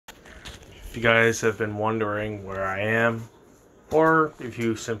If you guys have been wondering where I am, or if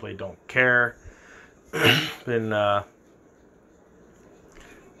you simply don't care, been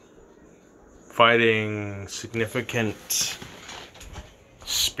fighting significant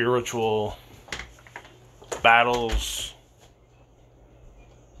spiritual battles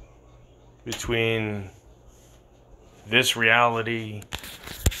between this reality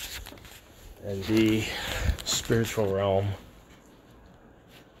and the spiritual realm.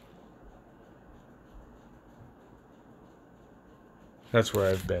 That's where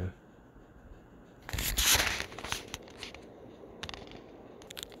I've been.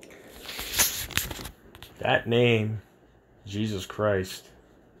 That name, Jesus Christ,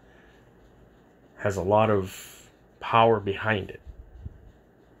 has a lot of power behind it.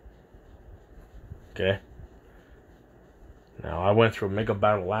 Okay? Now, I went through a mega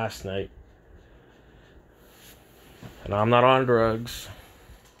battle last night, and I'm not on drugs,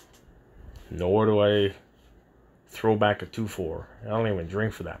 nor do I throw back a 2-4. I don't even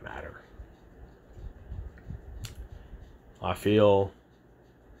drink for that matter. I feel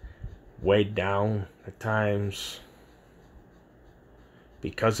weighed down at times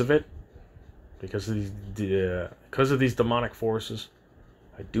because of it, because of these demonic forces.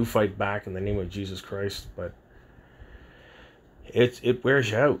 I do fight back in the name of Jesus Christ, but it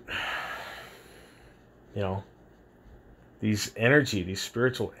wears you out. You know, these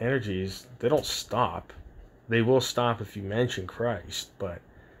spiritual energies, they don't stop. They will stop if you mention Christ, but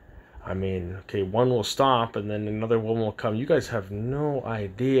I mean, okay, one will stop and then another one will come. You guys have no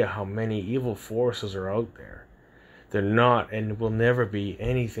idea how many evil forces are out there. They're not and will never be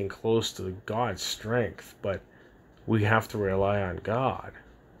anything close to God's strength, but we have to rely on God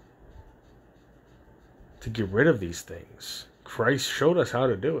to get rid of these things. Christ showed us how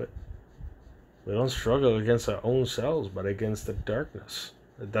to do it. We don't struggle against our own selves, but against the darkness.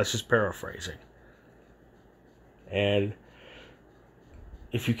 That's just paraphrasing. And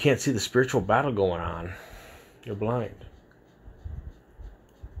if you can't see the spiritual battle going on, you're blind.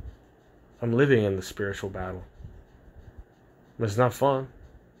 I'm living in the spiritual battle. It's not fun,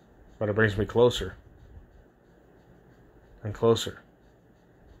 but it brings me closer and closer.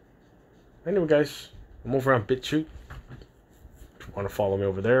 Anyway, guys, I'm over on BitChute. If you want to follow me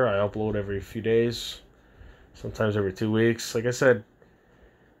over there, I upload every few days, sometimes every 2 weeks. Like I said,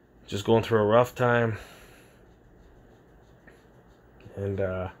 just going through a rough time. And,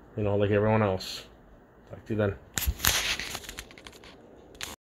 like everyone else. Talk to you then.